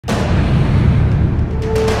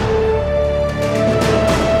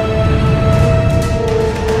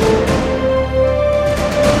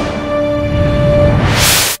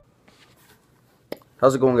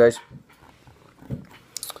How's it going, guys?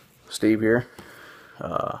 Steve here.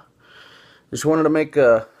 Just wanted to make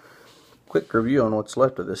a quick review on what's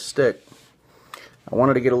left of this stick. I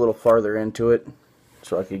wanted to get a little farther into it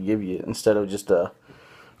so I could give you, instead of just a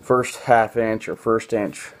first half inch or first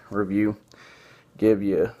inch review, give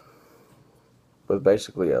you with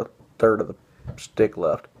basically a third of the stick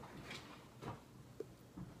left.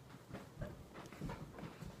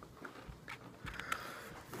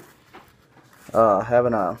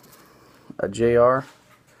 Having a JR, I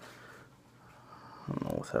don't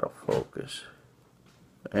know if that'll focus.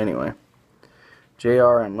 Anyway,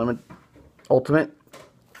 JR Unlimited Ultimate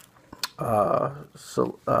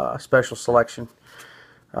special selection.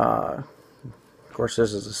 Of course,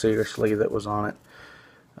 this is the cedar sleeve that was on it.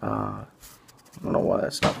 I don't know why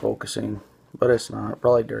that's not focusing, but it's not.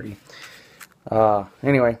 Probably dirty.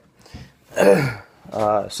 Anyway,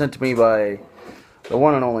 sent to me by the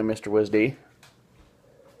one and only Mr. WizD.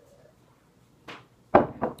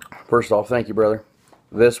 First off, thank you, brother.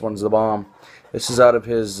 This one's the bomb. This is out of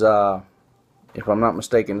his, if I'm not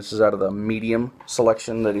mistaken, this is out of the medium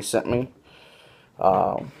selection that he sent me.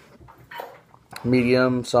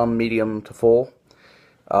 Medium, some medium to full.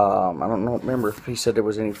 I don't remember if he said there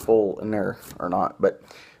was any full in there or not, but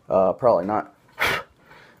probably not.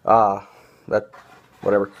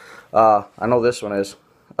 Whatever. I know this one is.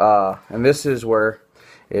 And this is where,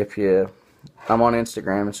 if you, I'm on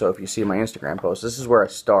Instagram, and so if you see my Instagram post, this is where I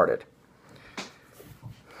started.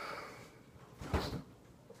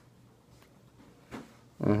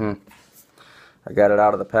 I got it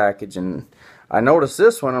out of the package, and I noticed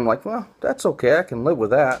this one. I'm like, well, that's okay. I can live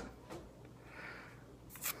with that.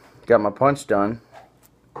 Got my punch done.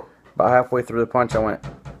 About halfway through the punch, I went.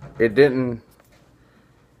 It didn't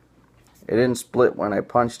split when I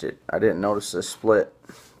punched it. I didn't notice the split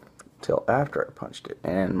till after I punched it,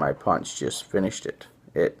 and my punch just finished it.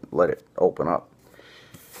 It let it open up.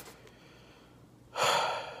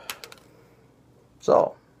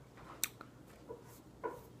 So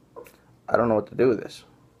I don't know what to do with this.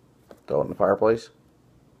 Throw it in the fireplace.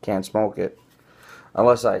 Can't smoke it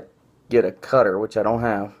unless I get a cutter, which I don't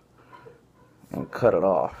have, and cut it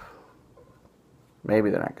off. Maybe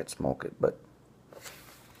then I could smoke it, but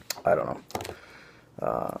I don't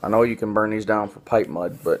know. I know you can burn these down for pipe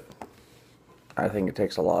mud, but I think it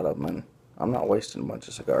takes a lot of them, and I'm not wasting a bunch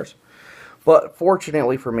of cigars. But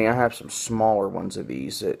fortunately for me, I have some smaller ones of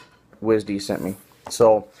these that WizD sent me.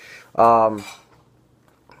 So,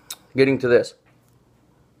 getting to this.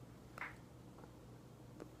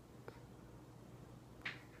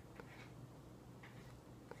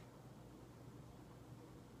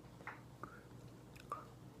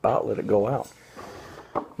 About let it go out.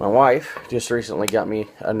 My wife just recently got me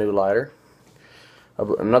a new lighter,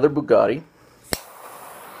 another Bugatti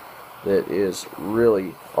that is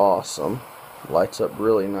really awesome. Lights up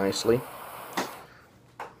really nicely.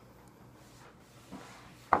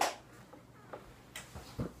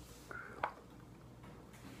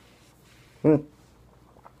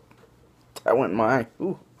 That went in my eye.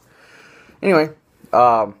 Ooh. Anyway,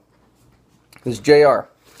 this JR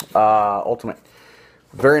Ultimate.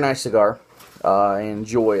 Very nice cigar. I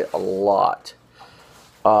enjoy it a lot.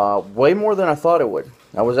 Way more than I thought it would.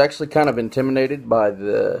 I was actually kind of intimidated by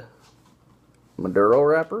the Maduro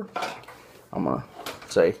wrapper. I'm going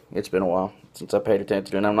to say it's been a while since I paid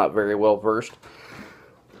attention, and I'm not very well versed.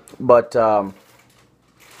 But I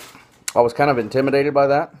was kind of intimidated by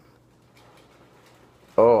that.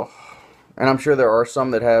 Oh, and I'm sure there are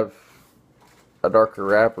some that have a darker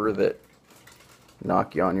wrapper that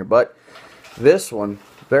knock you on your butt. This one,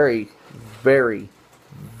 very, very,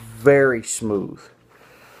 very smooth.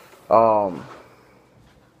 And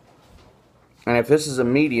if this is a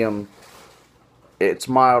medium, it's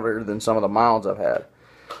milder than some of the milds I've had.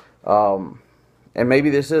 And maybe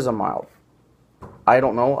this is a mild. I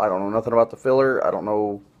don't know. I don't know nothing about the filler. I don't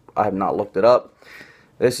know. I have not looked it up.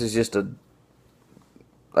 This is just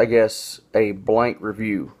I guess, a blank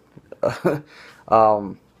review.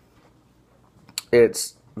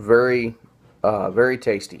 It's very, very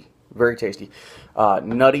tasty. Very tasty.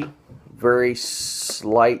 Nutty. Very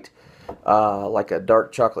slight, like a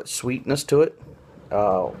dark chocolate sweetness to it.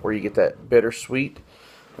 Where you get that bittersweet.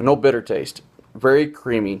 No bitter taste. Very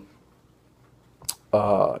creamy.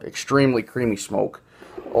 Extremely creamy smoke.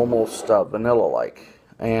 Almost vanilla-like.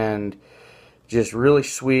 And just really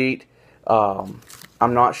sweet.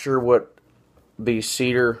 I'm not sure what these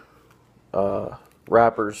cedar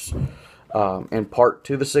wrappers impart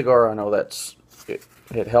to the cigar. I know that's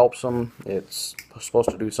it helps them. It's supposed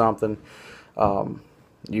to do something.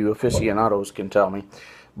 You aficionados can tell me,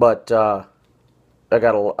 but I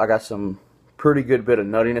got some pretty good bit of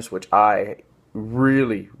nuttiness, which I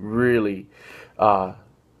really, really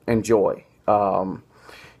enjoy.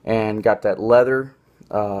 And got that leather,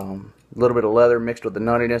 a little bit of leather mixed with the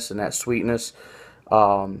nuttiness and that sweetness,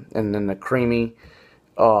 and then the creamy.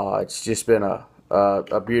 It's just been a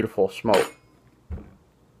beautiful smoke.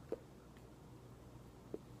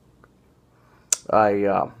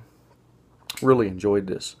 I really enjoyed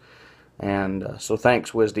this, and so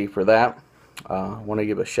thanks Wisdy for that. I want to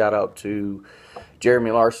give a shout out to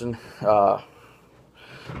Jeremy Larson.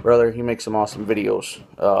 Brother, he makes some awesome videos.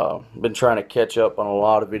 Been trying to catch up on a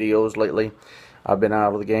lot of videos lately. I've been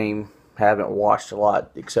out of the game, haven't watched a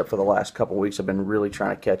lot except for the last couple weeks. I've been really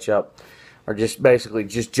trying to catch up, or just basically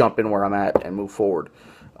just jump in where I'm at and move forward.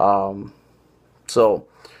 So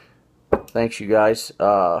thanks you guys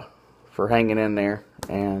for hanging in there,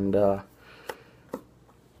 and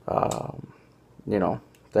you know,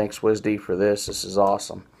 thanks Wisdy for this. This is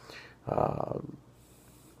awesome.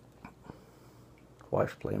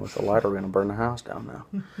 Wife's playing with the lighter. We're gonna burn the house down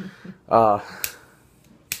now.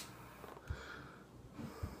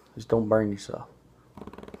 Just don't burn yourself.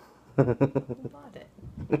 Who bought it?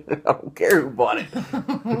 I don't care who bought it.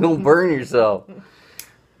 Don't burn yourself.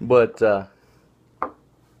 But I've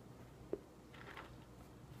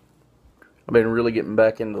been really getting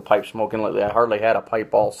back into the pipe smoking lately. I hardly had a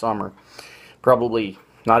pipe all summer. Probably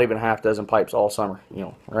not even a half dozen pipes all summer. You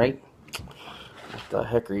know, right? What the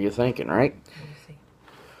heck are you thinking, right? Busy.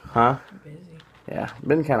 Huh? Busy. Yeah,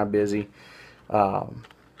 been kind of busy.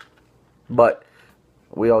 But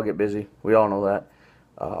we all get busy. We all know that.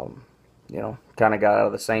 You know, kind of got out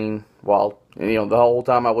of the scene while, you know, the whole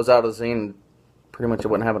time I was out of the scene, pretty much I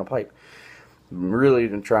wasn't having a pipe. Really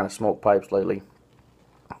been trying to smoke pipes lately.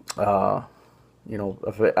 You know,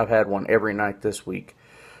 I've had one every night this week.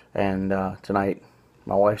 And tonight,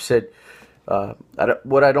 my wife said,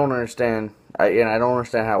 what I don't understand, and I don't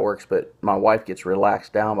understand how it works, but my wife gets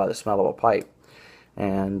relaxed down by the smell of a pipe.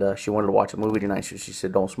 And she wanted to watch a movie tonight, so she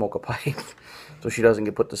said, don't smoke a pipe, so she doesn't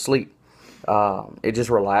get put to sleep. It just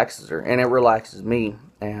relaxes her, and it relaxes me,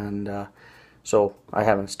 and so I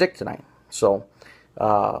have a stick tonight, so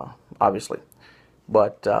obviously.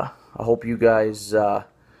 But I hope you guys I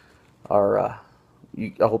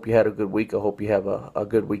hope you had a good week. I hope you have a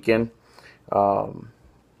good weekend.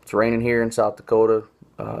 It's raining here in South Dakota.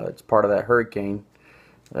 It's part of that hurricane.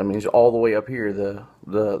 I mean, it's all the way up here,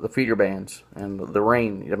 the feeder bands, and the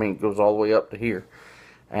rain. I mean, it goes all the way up to here,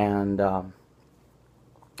 and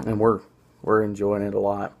we're enjoying it a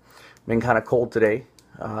lot. Been kind of cold today.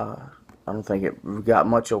 I don't think it got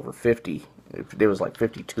much over 50. It was like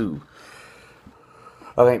 52.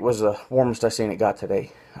 I think it was the warmest I seen it got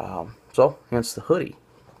today. So hence the hoodie.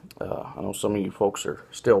 I know some of you folks are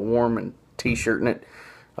still warm and t-shirting it,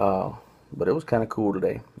 but it was kind of cool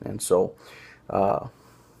today, and so.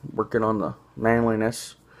 Working on the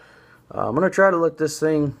manliness. I'm going to try to let this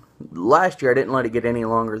thing, last year I didn't let it get any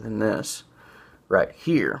longer than this right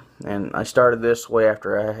here, and I started this way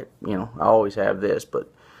after I always have this,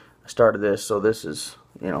 but I started this, so this is,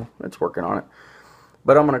 you know, it's working on it.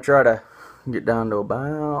 But I'm going to try to get down to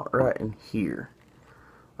about right in here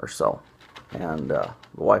or so, and the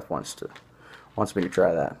wife wants me to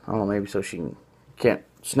try that. I don't know, maybe so she can't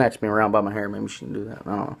snatch me around by my hair. Maybe she can do that.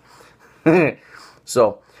 I don't know.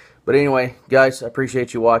 So, but anyway, guys, I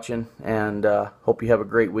appreciate you watching, and hope you have a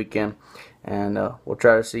great weekend, and we'll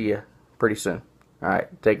try to see you pretty soon. All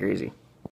right, take her easy.